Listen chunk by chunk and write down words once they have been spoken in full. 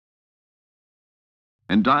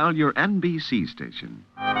and dial your NBC station.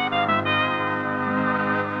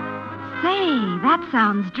 Say, that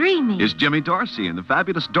sounds dreamy. It's Jimmy Dorsey and the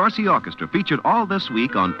fabulous Dorsey Orchestra featured all this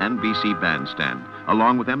week on NBC Bandstand,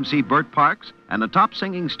 along with MC Burt Parks and the top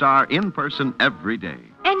singing star in person every day.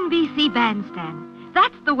 NBC Bandstand.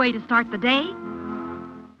 That's the way to start the day.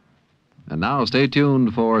 And now stay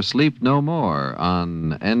tuned for Sleep No More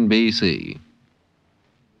on NBC.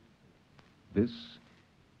 This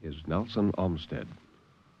is Nelson Olmsted.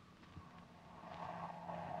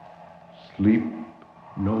 Sleep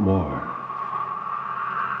no more.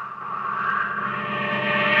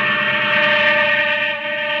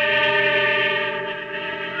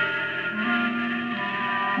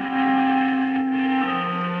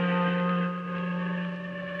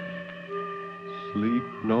 Sleep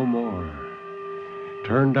no more.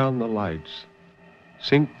 Turn down the lights.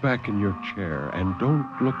 Sink back in your chair and don't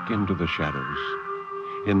look into the shadows.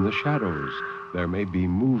 In the shadows, there may be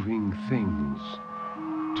moving things.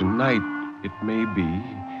 Tonight, it may be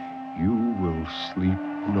you will sleep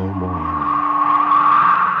no more.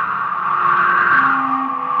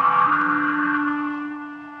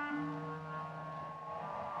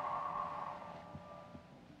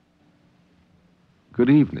 Good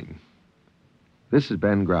evening. This is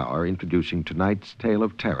Ben Grauer introducing tonight's tale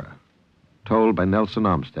of terror, told by Nelson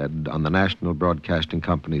Olmsted on the National Broadcasting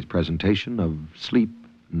Company's presentation of Sleep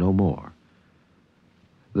No More.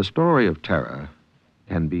 The story of terror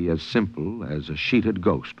can be as simple as a sheeted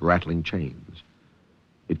ghost rattling chains.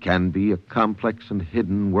 It can be a complex and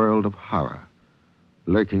hidden world of horror,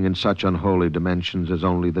 lurking in such unholy dimensions as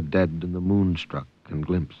only the dead and the moonstruck can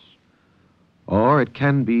glimpse. Or it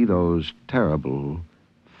can be those terrible,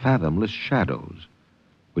 fathomless shadows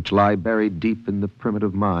which lie buried deep in the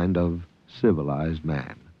primitive mind of civilized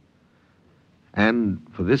man. And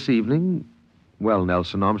for this evening, well,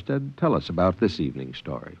 Nelson Olmsted, tell us about this evening's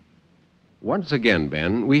story. Once again,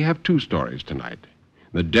 Ben, we have two stories tonight.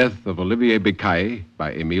 The Death of Olivier Becaille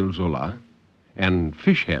by Émile Zola and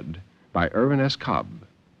Fishhead by Irvin S. Cobb.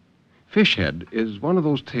 Fishhead is one of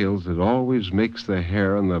those tales that always makes the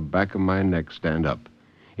hair on the back of my neck stand up.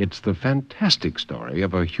 It's the fantastic story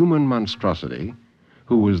of a human monstrosity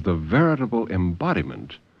who was the veritable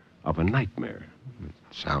embodiment of a nightmare.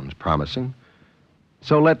 Sounds promising.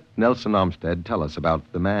 So let Nelson Olmsted tell us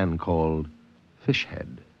about the man called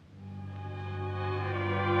Fishhead.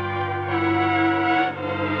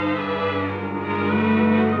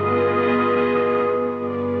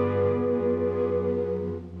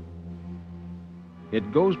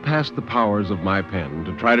 It goes past the powers of my pen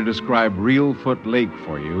to try to describe Reelfoot Lake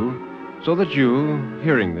for you, so that you,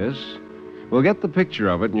 hearing this, will get the picture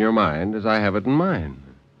of it in your mind as I have it in mine.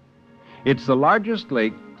 It's the largest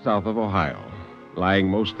lake south of Ohio, lying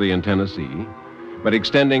mostly in Tennessee, but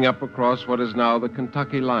extending up across what is now the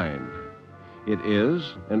Kentucky line. It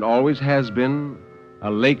is, and always has been,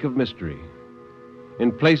 a lake of mystery.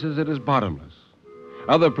 In places it is bottomless.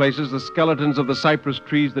 Other places, the skeletons of the cypress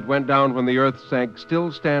trees that went down when the earth sank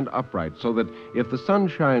still stand upright, so that if the sun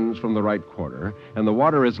shines from the right quarter and the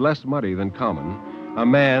water is less muddy than common, a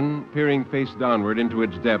man, peering face downward into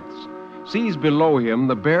its depths, sees below him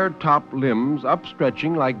the bare top limbs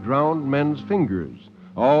upstretching like drowned men's fingers,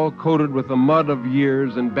 all coated with the mud of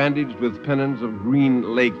years and bandaged with pennons of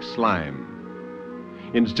green lake slime.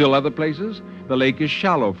 In still other places, the lake is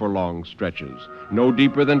shallow for long stretches, no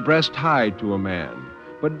deeper than breast high to a man,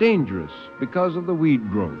 but dangerous because of the weed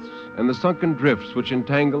growths and the sunken drifts which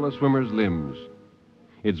entangle a swimmer's limbs.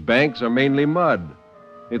 Its banks are mainly mud.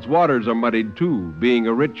 Its waters are muddied, too, being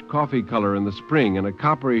a rich coffee color in the spring and a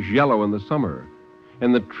copperish yellow in the summer.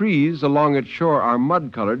 And the trees along its shore are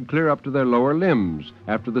mud-colored clear up to their lower limbs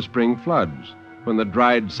after the spring floods, when the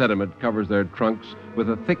dried sediment covers their trunks with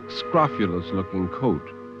a thick, scrofulous-looking coat.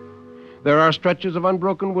 There are stretches of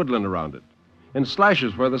unbroken woodland around it, and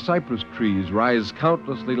slashes where the cypress trees rise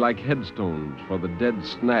countlessly like headstones for the dead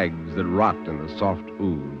snags that rot in the soft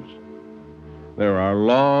ooze. There are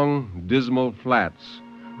long, dismal flats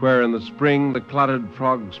where in the spring the clotted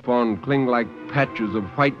frog spawn cling like patches of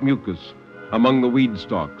white mucus among the weed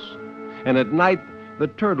stalks, and at night the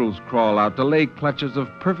turtles crawl out to lay clutches of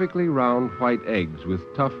perfectly round white eggs with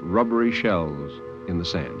tough, rubbery shells in the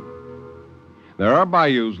sand. There are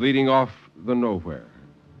bayous leading off the nowhere,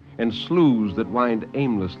 and sloughs that wind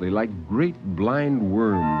aimlessly like great blind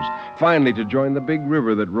worms, finally to join the big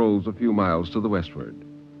river that rolls a few miles to the westward.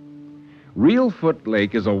 Reelfoot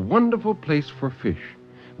Lake is a wonderful place for fish,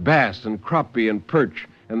 bass and crappie and perch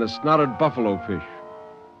and the snouted buffalo fish.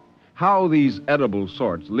 How these edible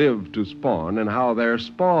sorts live to spawn and how their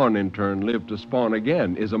spawn in turn live to spawn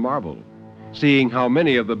again is a marvel. seeing how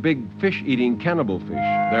many of the big fish-eating cannibal fish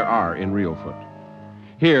there are in Reelfoot.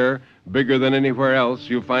 Here, bigger than anywhere else,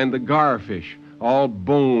 you find the garfish, all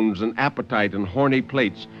bones and appetite and horny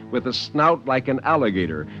plates, with a snout like an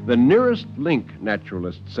alligator, the nearest link,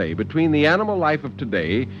 naturalists say, between the animal life of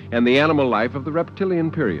today and the animal life of the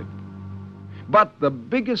reptilian period. But the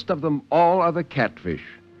biggest of them all are the catfish.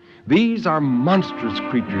 These are monstrous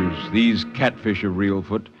creatures, these catfish of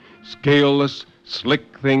Reelfoot, scaleless,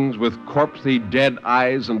 slick things with corpsey dead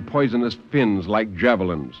eyes and poisonous fins like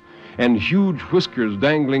javelins, and huge whiskers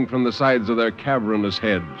dangling from the sides of their cavernous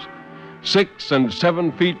heads. 6 and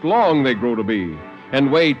 7 feet long they grow to be,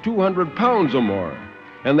 and weigh 200 pounds or more.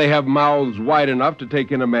 And they have mouths wide enough to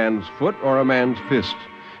take in a man's foot or a man's fist,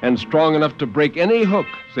 and strong enough to break any hook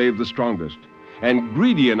save the strongest, and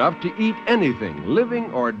greedy enough to eat anything,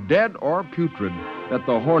 living or dead or putrid, that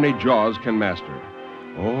the horny jaws can master.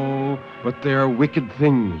 Oh, but they are wicked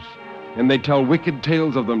things, and they tell wicked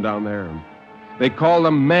tales of them down there. They call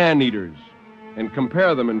them man-eaters, and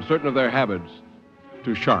compare them in certain of their habits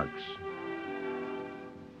to sharks.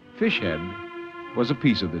 Fishhead was a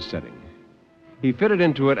piece of this setting. He fitted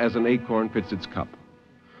into it as an acorn fits its cup.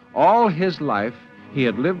 All his life, he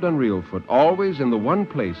had lived on Reelfoot, always in the one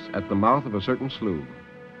place at the mouth of a certain slough.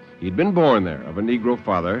 He'd been born there of a Negro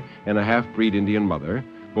father and a half-breed Indian mother,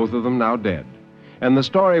 both of them now dead. And the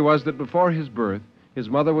story was that before his birth, his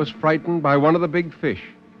mother was frightened by one of the big fish,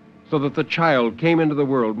 so that the child came into the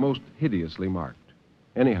world most hideously marked.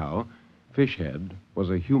 Anyhow, Fishhead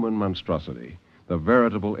was a human monstrosity, the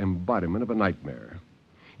veritable embodiment of a nightmare.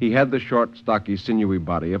 He had the short, stocky, sinewy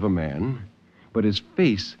body of a man, but his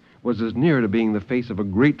face was as near to being the face of a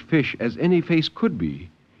great fish as any face could be,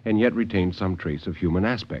 and yet retained some trace of human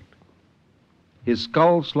aspect. His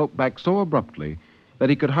skull sloped back so abruptly that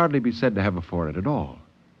he could hardly be said to have a forehead at all.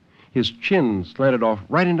 His chin slanted off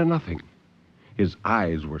right into nothing. His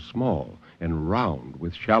eyes were small and round,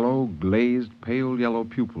 with shallow, glazed, pale yellow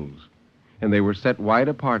pupils, and they were set wide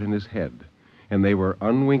apart in his head, and they were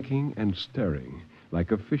unwinking and staring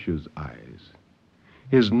like a fish's eyes.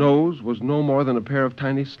 His nose was no more than a pair of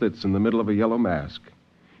tiny slits in the middle of a yellow mask.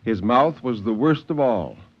 His mouth was the worst of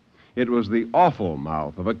all. It was the awful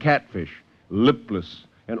mouth of a catfish, lipless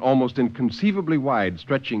and almost inconceivably wide,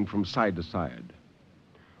 stretching from side to side.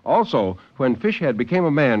 Also, when Fishhead became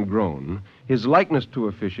a man grown, his likeness to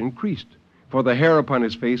a fish increased, for the hair upon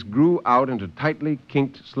his face grew out into tightly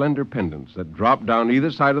kinked, slender pendants that dropped down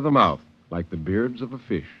either side of the mouth, like the beards of a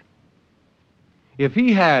fish. If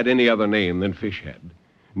he had any other name than Fishhead,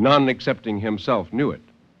 none excepting himself knew it.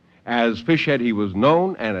 As Fishhead he was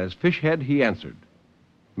known, and as Fishhead he answered.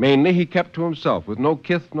 Mainly he kept to himself, with no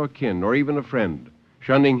kith nor kin, nor even a friend,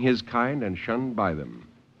 shunning his kind and shunned by them.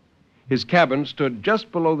 His cabin stood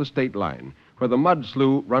just below the state line, where the mud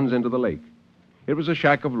slough runs into the lake. It was a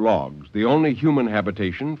shack of logs, the only human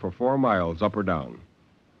habitation for 4 miles up or down.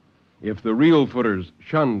 If the Reelfooters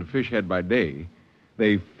shunned Fishhead by day,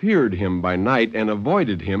 they feared him by night and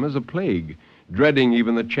avoided him as a plague, dreading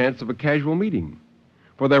even the chance of a casual meeting.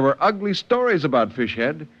 For there were ugly stories about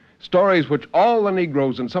Fishhead, stories which all the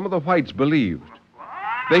Negroes and some of the whites believed.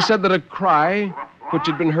 They said that a cry, which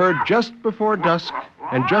had been heard just before dusk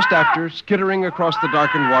and just after, skittering across the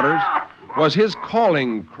darkened waters, was his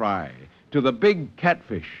calling cry to the big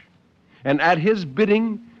catfish. And at his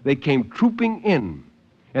bidding, they came trooping in,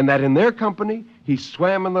 and that in their company, he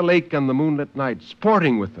swam in the lake on the moonlit night,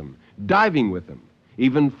 sporting with them, diving with them,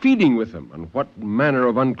 even feeding with them on what manner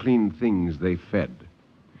of unclean things they fed.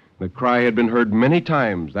 The cry had been heard many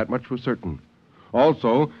times, that much was certain.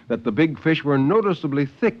 Also, that the big fish were noticeably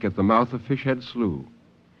thick at the mouth of Fishhead Slough.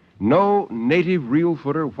 No native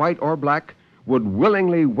Reelfooter, white or black, would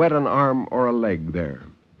willingly wet an arm or a leg there.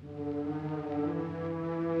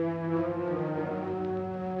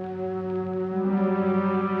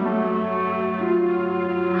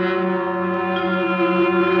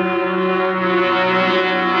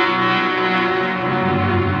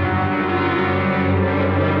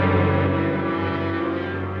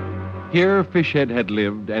 Here Fishhead had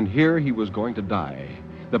lived, and here he was going to die.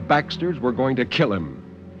 The Baxters were going to kill him,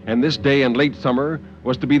 and this day in late summer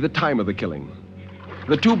was to be the time of the killing.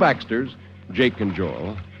 The 2 Baxters, Jake and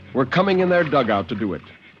Joel, were coming in their dugout to do it.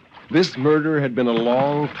 This murder had been a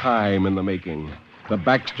long time in the making. The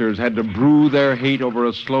Baxters had to brew their hate over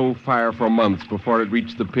a slow fire for months before it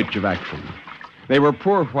reached the pitch of action. They were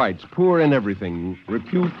poor whites, poor in everything,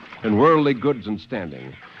 repute and worldly goods and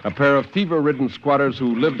standing. A pair of fever-ridden squatters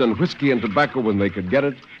who lived on whiskey and tobacco when they could get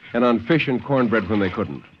it, and on fish and cornbread when they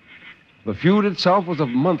couldn't. The feud itself was of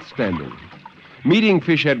months standing. Meeting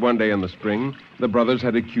Fishhead one day in the spring, the brothers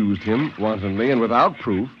had accused him, wantonly and without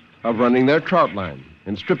proof, of running their trout line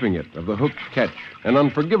and stripping it of the hooked catch, an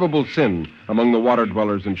unforgivable sin among the water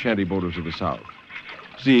dwellers and shanty boaters of the South.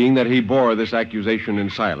 Seeing that he bore this accusation in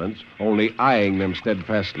silence, only eyeing them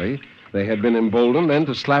steadfastly, they had been emboldened then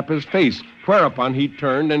to slap his face, whereupon he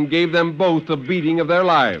turned and gave them both a beating of their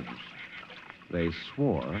lives. They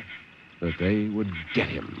swore that they would get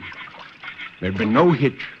him. There'd been no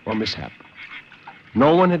hitch or mishap.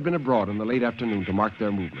 No one had been abroad in the late afternoon to mark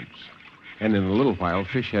their movements, and in a little while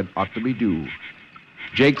Fishhead ought to be due.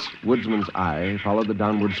 Jake's woodsman's eye followed the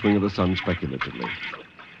downward swing of the sun speculatively.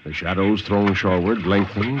 The shadows thrown shoreward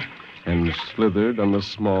lengthened and slithered on the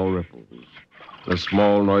small ripples. The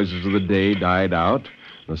small noises of the day died out.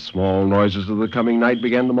 The small noises of the coming night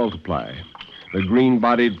began to multiply. The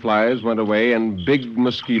green-bodied flies went away, and big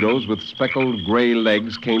mosquitoes with speckled gray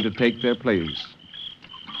legs came to take their place.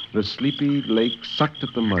 The sleepy lake sucked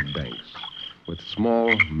at the mud banks with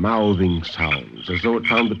small mouthing sounds, as though it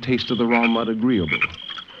found the taste of the raw mud agreeable.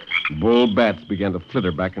 Bull bats began to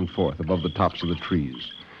flitter back and forth above the tops of the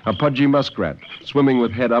trees. A pudgy muskrat, swimming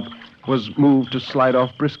with head up, was moved to slide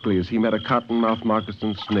off briskly as he met a cottonmouth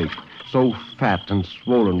moccasin snake, so fat and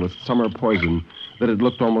swollen with summer poison that it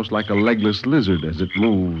looked almost like a legless lizard as it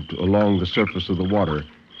moved along the surface of the water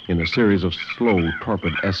in a series of slow,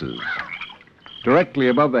 torpid S's. Directly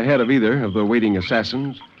above the head of either of the waiting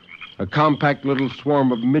assassins, a compact little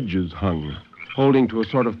swarm of midges hung, holding to a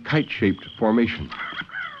sort of kite-shaped formation.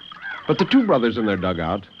 But the two brothers in their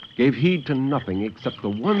dugout gave heed to nothing except the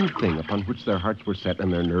one thing upon which their hearts were set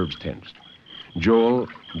and their nerves tensed. Joel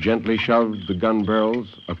gently shoved the gun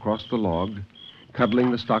barrels across the log,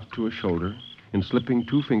 cuddling the stock to his shoulder and slipping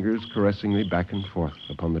two fingers caressingly back and forth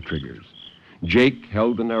upon the triggers. Jake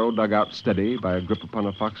held the narrow dugout steady by a grip upon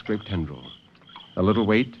a fox-grape tendril. A little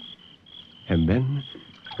wait, and then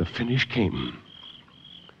the finish came.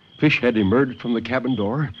 Fishhead emerged from the cabin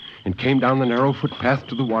door and came down the narrow footpath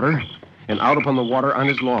to the water and out upon the water on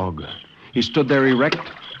his log. He stood there erect,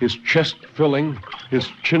 his chest filling, his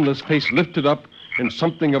chinless face lifted up, and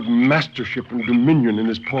something of mastership and dominion in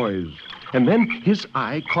his poise. And then his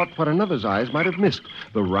eye caught what another's eyes might have missed,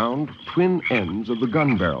 the round twin ends of the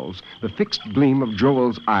gun barrels, the fixed gleam of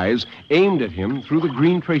Joel's eyes aimed at him through the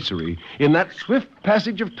green tracery. In that swift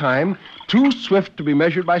passage of time, too swift to be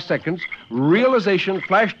measured by seconds, realization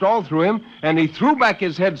flashed all through him, and he threw back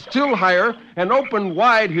his head still higher and opened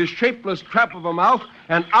wide his shapeless trap of a mouth,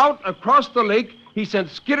 and out across the lake he sent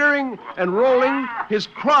skittering and rolling his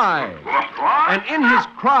cry. And in his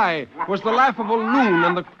cry was the laugh of a loon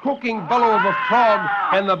and the croaking bellow of a frog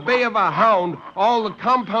and the bay of a hound, all the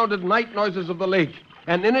compounded night noises of the lake.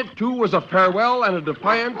 And in it, too, was a farewell and a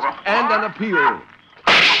defiance and an appeal.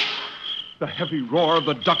 The heavy roar of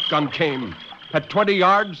the duck gun came. At 20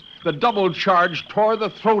 yards, the double charge tore the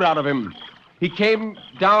throat out of him. He came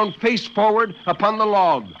down face forward upon the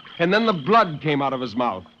log, and then the blood came out of his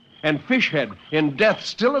mouth. And Fishhead, in death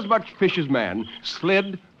still as much fish as man,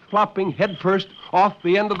 slid, flopping headfirst off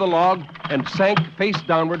the end of the log and sank face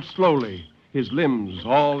downward slowly, his limbs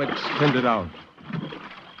all extended out.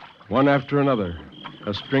 One after another,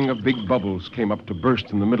 a string of big bubbles came up to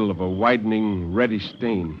burst in the middle of a widening reddish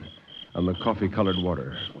stain on the coffee-colored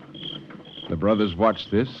water. The brothers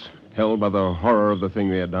watched this, held by the horror of the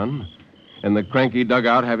thing they had done, and the cranky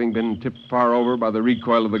dugout, having been tipped far over by the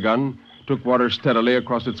recoil of the gun, took water steadily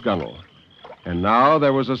across its gunwale. And now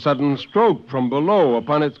there was a sudden stroke from below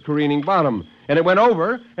upon its careening bottom, and it went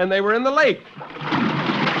over, and they were in the lake.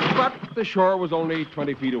 But the shore was only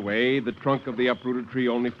 20 feet away, the trunk of the uprooted tree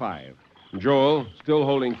only 5. Joel, still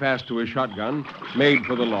holding fast to his shotgun, made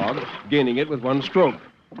for the log, gaining it with one stroke.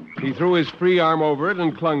 He threw his free arm over it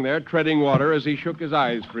and clung there, treading water as he shook his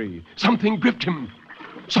eyes free. Something gripped him.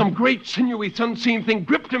 Some great, sinewy, unseen thing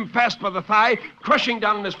gripped him fast by the thigh, crushing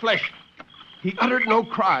down in his flesh. He uttered no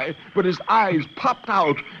cry, but his eyes popped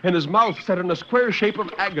out, and his mouth set in a square shape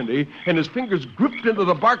of agony, and his fingers gripped into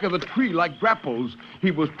the bark of the tree like grapples.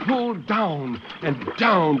 He was pulled down and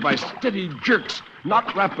down by steady jerks,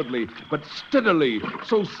 not rapidly, but steadily,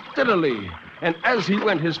 so steadily. And as he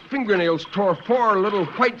went, his fingernails tore 4 little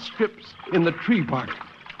white strips in the tree bark.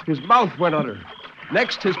 His mouth went under.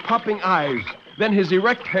 Next, his popping eyes, then his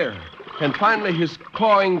erect hair, and finally his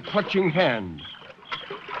clawing, clutching hand.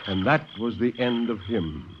 And that was the end of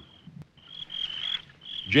him.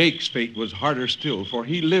 Jake's fate was harder still, for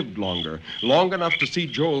he lived longer, long enough to see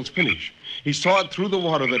Joel's finish. He saw it through the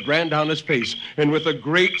water that ran down his face, and with a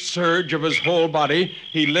great surge of his whole body,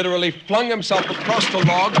 he literally flung himself across the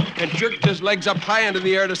log and jerked his legs up high into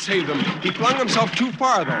the air to save them. He flung himself too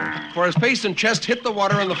far, though, for his face and chest hit the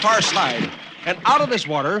water on the far side. And out of this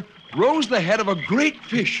water rose the head of a great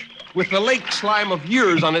fish, with the lake slime of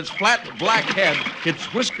years on its flat black head,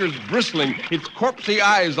 its whiskers bristling, its corpsey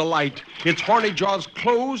eyes alight, its horny jaws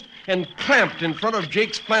closed and clamped in front of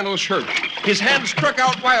Jake's flannel shirt. His hand struck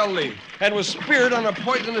out wildly and was speared on a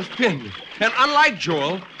poisonous pin. And unlike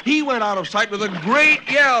Joel, he went out of sight with a great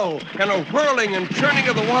yell and a whirling and churning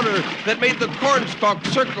of the water that made the cornstalk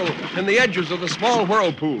circle in the edges of the small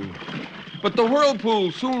whirlpool. But the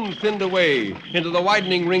whirlpool soon thinned away into the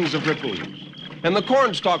widening rings of ripples, and the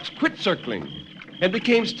cornstalks quit circling and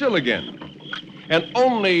became still again. And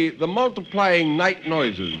only the multiplying night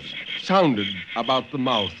noises sounded about the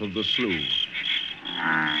mouth of the slough.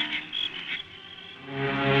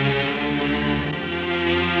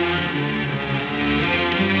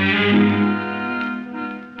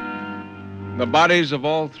 The bodies of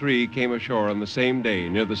all three came ashore on the same day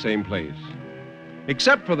near the same place.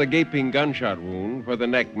 Except for the gaping gunshot wound where the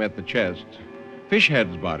neck met the chest,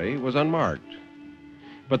 Fishhead's body was unmarked.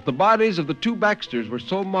 But the bodies of the two Baxters were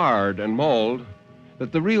so marred and mauled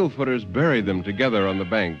that the real footers buried them together on the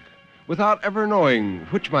bank without ever knowing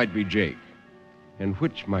which might be Jake and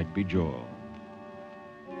which might be Joel.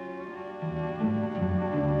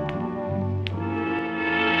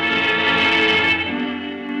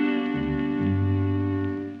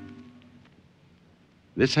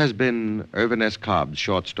 This has been Irvin S. Cobb's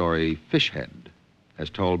short story, Fishhead, as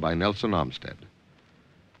told by Nelson Armstead.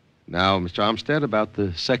 Now, Mr. Armstead, about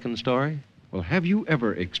the second story? Well, have you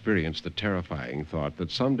ever experienced the terrifying thought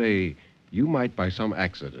that someday you might, by some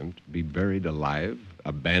accident, be buried alive,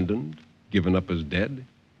 abandoned, given up as dead?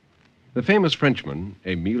 The famous Frenchman,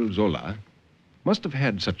 Émile Zola, must have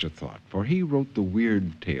had such a thought, for he wrote the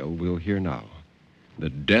weird tale we'll hear now, The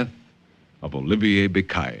Death of Olivier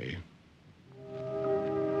Becaille.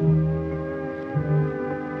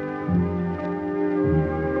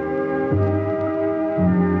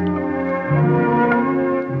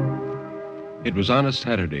 It was on a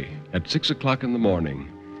Saturday at 6 o'clock in the morning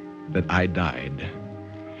that I died.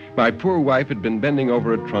 My poor wife had been bending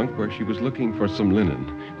over a trunk where she was looking for some linen.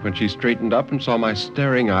 When she straightened up and saw my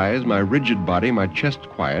staring eyes, my rigid body, my chest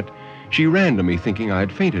quiet, she ran to me thinking I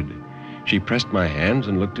had fainted. She pressed my hands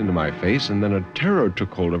and looked into my face, and then a terror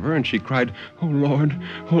took hold of her, and she cried, oh,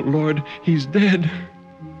 Lord, he's dead."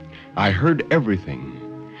 I heard everything,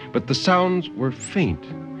 but the sounds were faint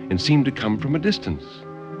and seemed to come from a distance.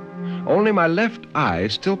 Only my left eye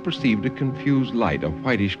still perceived a confused light, a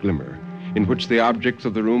whitish glimmer, in which the objects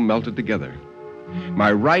of the room melted together.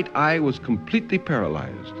 My right eye was completely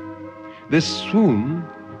paralyzed. This swoon,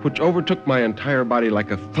 which overtook my entire body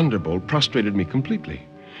like a thunderbolt, prostrated me completely.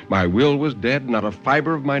 My will was dead, not a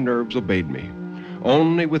fiber of my nerves obeyed me.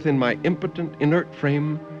 Only within my impotent, inert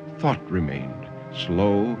frame, thought remained,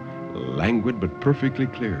 slow, languid, but perfectly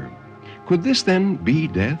clear. Could this then be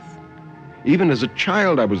death? Even as a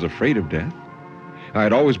child, I was afraid of death. I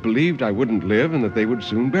had always believed I wouldn't live and that they would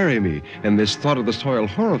soon bury me, and this thought of the soil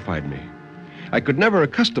horrified me. I could never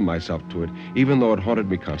accustom myself to it, even though it haunted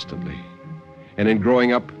me constantly. And in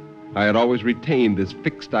growing up, I had always retained this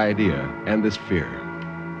fixed idea and this fear.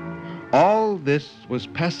 All this was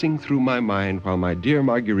passing through my mind while my dear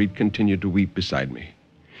Marguerite continued to weep beside me.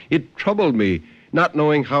 It troubled me, not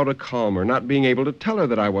knowing how to calm her, not being able to tell her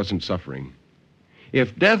that I wasn't suffering.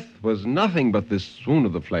 If death was nothing but this swoon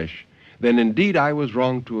of the flesh, then indeed I was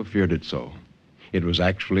wrong to have feared it so. It was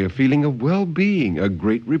actually a feeling of well-being, a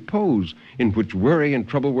great repose, in which worry and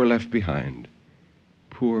trouble were left behind.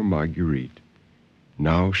 Poor Marguerite.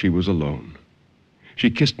 Now she was alone. She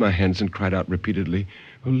kissed my hands and cried out repeatedly,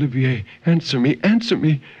 "Olivier, answer me, answer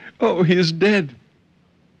me. Oh, he is dead."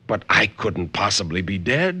 But I couldn't possibly be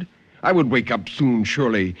dead. I would wake up soon,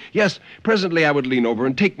 surely. Yes, presently I would lean over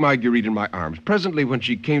and take Marguerite in my arms. Presently, when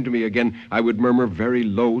she came to me again, I would murmur very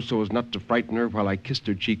low so as not to frighten her while I kissed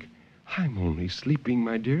her cheek, "I'm only sleeping,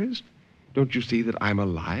 my dearest. Don't you see that I'm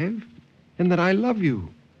alive and that I love you?"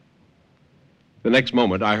 The next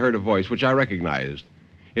moment, I heard a voice which I recognized.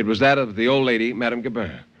 It was that of the old lady, Madame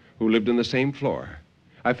Gabin, who lived in the same floor.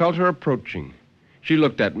 I felt her approaching. She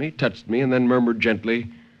looked at me, touched me, and then murmured gently,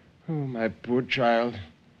 "Oh, my poor child,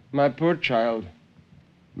 my poor child."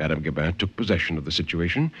 Madame Gabin took possession of the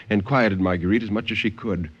situation and quieted Marguerite as much as she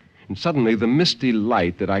could. And suddenly the misty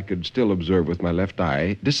light that I could still observe with my left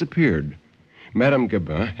eye disappeared. Madame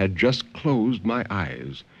Gabin had just closed my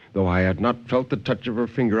eyes, though I had not felt the touch of her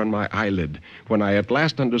finger on my eyelid. When I at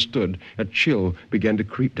last understood, a chill began to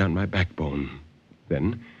creep down my backbone.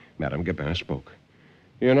 Then Madame Gabin spoke.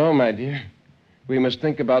 "You know, my dear, we must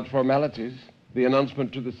think about formalities, the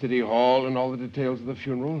announcement to the city hall and all the details of the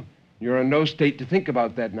funeral. You're in no state to think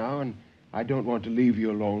about that now, and I don't want to leave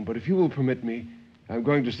you alone, but if you will permit me, I'm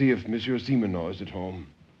going to see if Monsieur Simoneau is at home."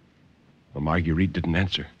 Well, Marguerite didn't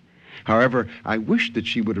answer. However, I wished that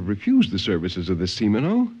she would have refused the services of this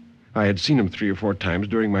Simoneau. I had seen him 3 or 4 times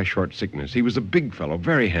during my short sickness. He was a big fellow,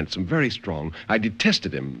 very handsome, very strong. I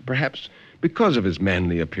detested him, perhaps because of his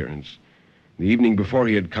manly appearance. The evening before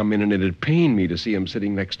he had come in, and it had pained me to see him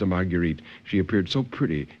sitting next to Marguerite. She appeared so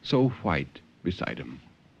pretty, so white beside him.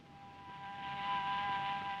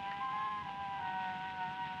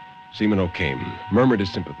 Simoneau came, murmured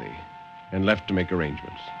his sympathy, and left to make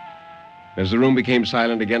arrangements. As the room became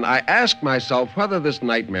silent again, I asked myself whether this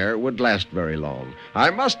nightmare would last very long. I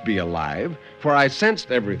must be alive, for I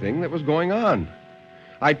sensed everything that was going on.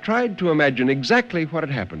 I tried to imagine exactly what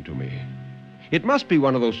had happened to me. It must be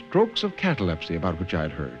one of those strokes of catalepsy about which I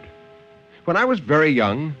had heard. When I was very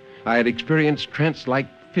young, I had experienced trance-like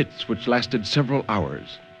fits which lasted several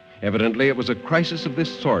hours. Evidently, it was a crisis of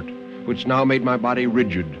this sort which now made my body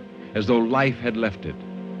rigid, as though life had left it,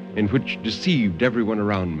 and which deceived everyone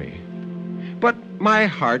around me. But my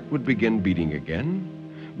heart would begin beating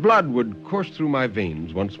again. Blood would course through my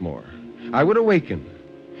veins once more. I would awaken,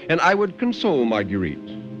 and I would console Marguerite.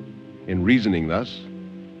 In reasoning thus,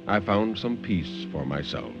 I found some peace for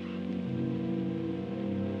myself.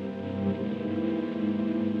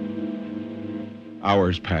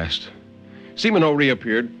 Hours passed. Simoneau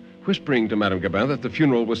reappeared, whispering to Madame Gabin that the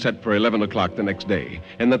funeral was set for 11 o'clock the next day,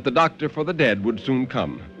 and that the doctor for the dead would soon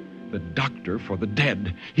come. The doctor for the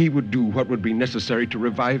dead. He would do what would be necessary to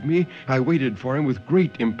revive me. I waited for him with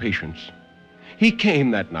great impatience. He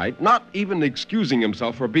came that night, not even excusing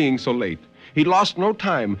himself for being so late. He lost no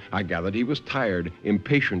time. I gathered he was tired,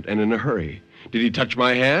 impatient, and in a hurry. Did he touch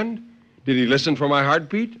my hand? Did he listen for my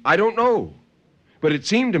heartbeat? I don't know. But it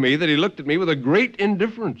seemed to me that he looked at me with a great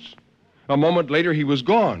indifference. A moment later, he was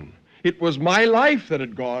gone. It was my life that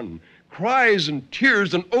had gone. Cries and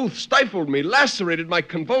tears and oaths stifled me, lacerated my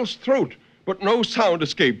convulsed throat, but no sound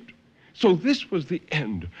escaped. So this was the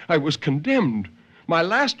end. I was condemned. My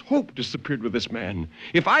last hope disappeared with this man.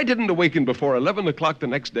 If I didn't awaken before 11 o'clock the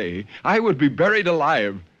next day, I would be buried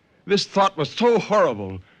alive. This thought was so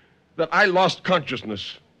horrible that I lost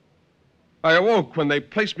consciousness. I awoke when they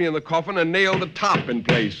placed me in the coffin and nailed the top in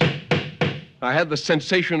place. I had the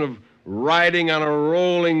sensation of riding on a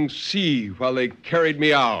rolling sea while they carried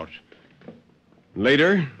me out.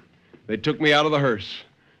 Later, they took me out of the hearse.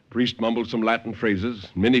 Priest mumbled some Latin phrases.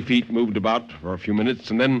 Many feet moved about for a few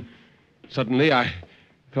minutes, and then suddenly I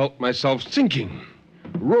felt myself sinking.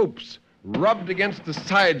 Ropes rubbed against the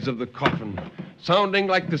sides of the coffin, sounding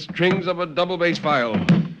like the strings of a double bass viol.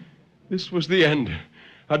 This was the end.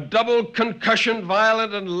 A double concussion,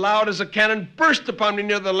 violent and loud as a cannon, burst upon me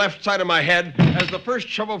near the left side of my head as the first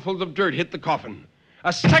shovelfuls of dirt hit the coffin.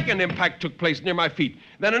 A second impact took place near my feet.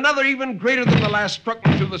 Then another even greater than the last struck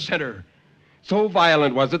me through the center. So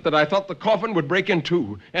violent was it that I thought the coffin would break in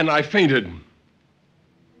two, and I fainted.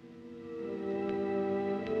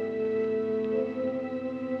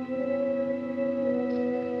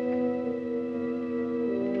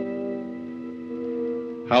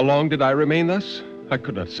 How long did I remain thus? I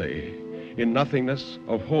could not say. In nothingness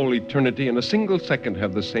of whole eternity, and a single second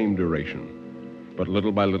have the same duration. But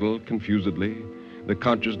little by little, confusedly, the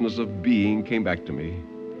consciousness of being came back to me.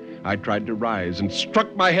 I tried to rise and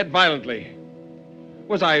struck my head violently.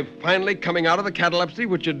 Was I finally coming out of the catalepsy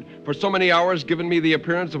which had for so many hours given me the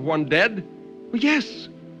appearance of one dead? Well, yes,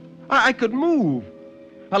 I could move.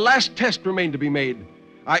 A last test remained to be made.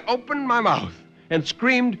 I opened my mouth and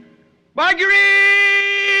screamed,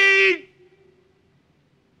 "Marguerite!"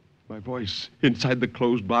 My voice inside the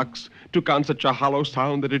closed box took on such a hollow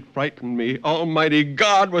sound that it frightened me. Almighty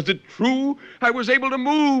God, was it true? I was able to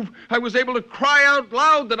move. I was able to cry out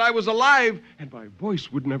loud that I was alive, and my voice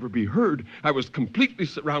would never be heard. I was completely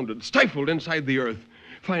surrounded, stifled inside the earth.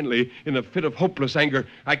 Finally, in a fit of hopeless anger,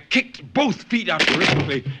 I kicked both feet out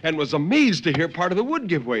terrifically and was amazed to hear part of the wood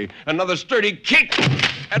give way. Another sturdy kick,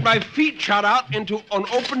 and my feet shot out into an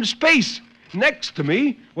open space. Next to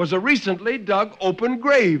me was a recently dug open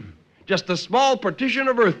grave. Just a small partition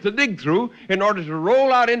of earth to dig through in order to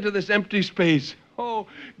roll out into this empty space. Oh,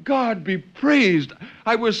 God be praised.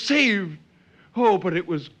 I was saved. Oh, but it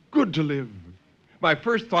was good to live. My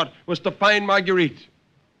first thought was to find Marguerite.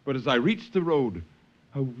 But as I reached the road,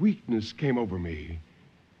 a weakness came over me,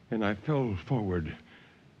 and I fell forward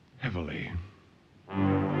heavily.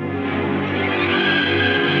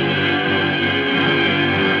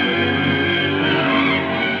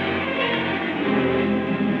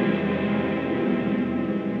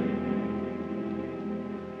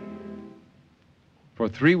 For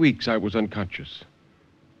 3 weeks, I was unconscious.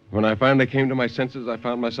 When I finally came to my senses, I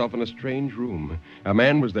found myself in a strange room. A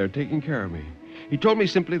man was there taking care of me. He told me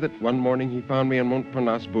simply that one morning he found me on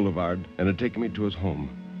Montparnasse Boulevard and had taken me to his home.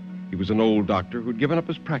 He was an old doctor who'd given up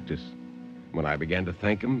his practice. When I began to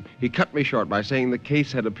thank him, he cut me short by saying the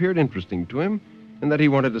case had appeared interesting to him and that he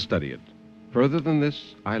wanted to study it. Further than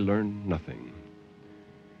this, I learned nothing.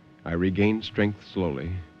 I regained strength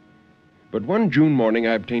slowly. But one June morning,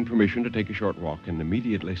 I obtained permission to take a short walk and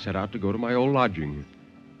immediately set out to go to my old lodging.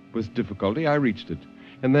 With difficulty, I reached it,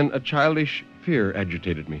 and then a childish fear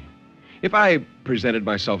agitated me. If I presented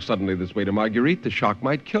myself suddenly this way to Marguerite, the shock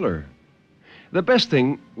might kill her. The best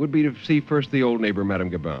thing would be to see first the old neighbor, Madame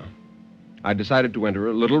Gabin. I decided to enter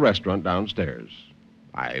a little restaurant downstairs.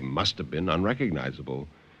 I must have been unrecognizable.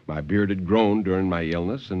 My beard had grown during my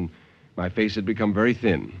illness, and my face had become very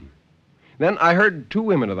thin. Then I heard two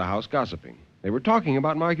women of the house gossiping. They were talking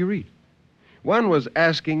about Marguerite. One was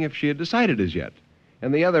asking if she had decided as yet,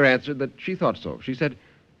 and the other answered that she thought so. She said,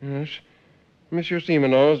 "Yes, Monsieur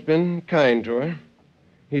Simoneau has been kind to her.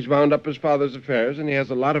 He's wound up his father's affairs, and he has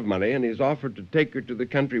a lot of money, and he's offered to take her to the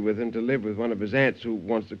country with him to live with one of his aunts who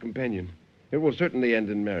wants a companion. It will certainly end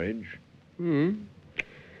in marriage."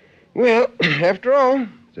 "Well, after all,"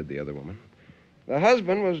 said the other woman, "the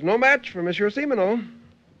husband was no match for Monsieur Simoneau.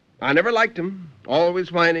 I never liked him,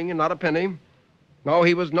 always whining and not a penny. No,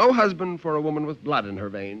 he was no husband for a woman with blood in her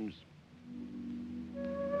veins."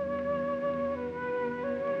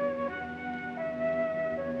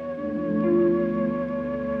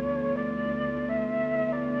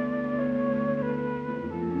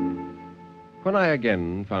 When I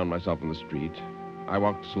again found myself in the street, I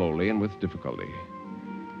walked slowly and with difficulty.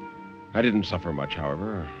 I didn't suffer much,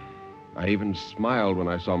 however. I even smiled when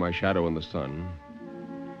I saw my shadow in the sun.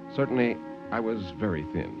 Certainly, I was very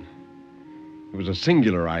thin. It was a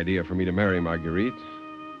singular idea for me to marry Marguerite,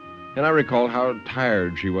 and I recalled how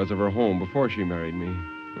tired she was of her home before she married me.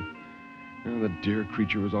 The dear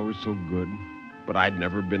creature was always so good, but I'd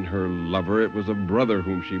never been her lover. It was a brother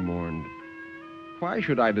whom she mourned. Why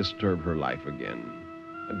should I disturb her life again?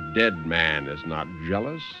 A dead man is not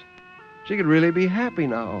jealous. She could really be happy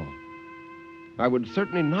now. I would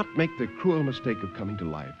certainly not make the cruel mistake of coming to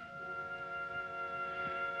life.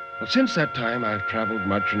 Well, since that time, I've traveled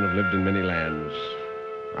much and have lived in many lands.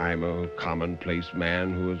 I'm a commonplace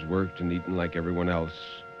man who has worked and eaten like everyone else.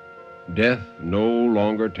 Death no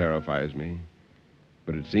longer terrifies me.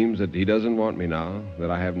 But it seems that he doesn't want me now,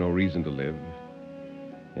 that I have no reason to live.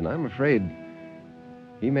 And I'm afraid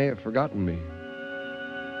he may have forgotten me.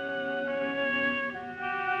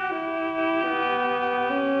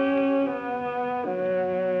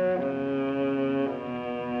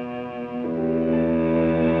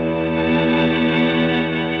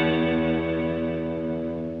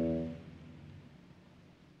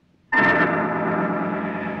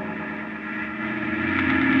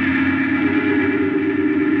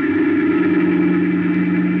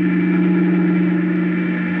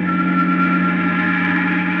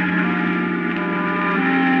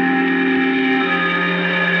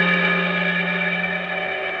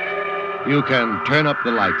 You can turn up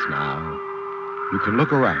the lights now. You can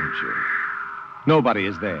look around you. Nobody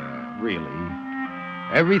is there, really.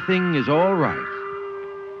 Everything is all right,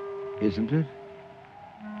 isn't it?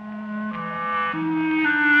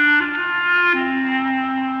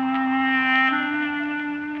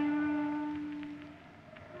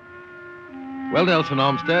 Well, Nelson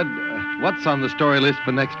Olmsted, what's on the story list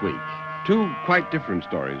for next week? Two quite different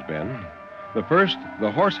stories, Ben. The first,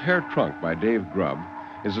 The Horsehair Trunk by Dave Grubb,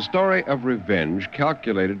 is a story of revenge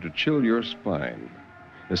calculated to chill your spine.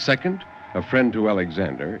 The second, A Friend to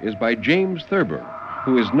Alexander, is by James Thurber,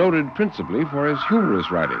 who is noted principally for his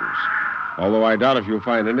humorous writings, although I doubt if you'll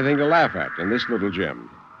find anything to laugh at in this little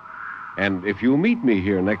gem. And if you'll meet me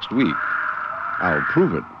here next week, I'll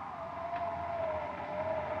prove it.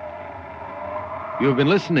 You've been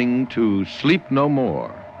listening to Sleep No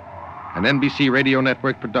More, an NBC Radio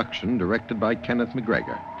Network production directed by Kenneth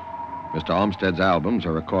McGregor. Mr. Olmsted's albums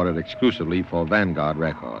are recorded exclusively for Vanguard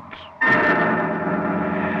Records.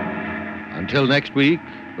 Until next week,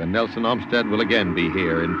 when Nelson Olmsted will again be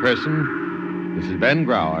here in person, this is Ben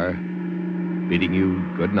Grauer bidding you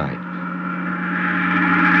good night.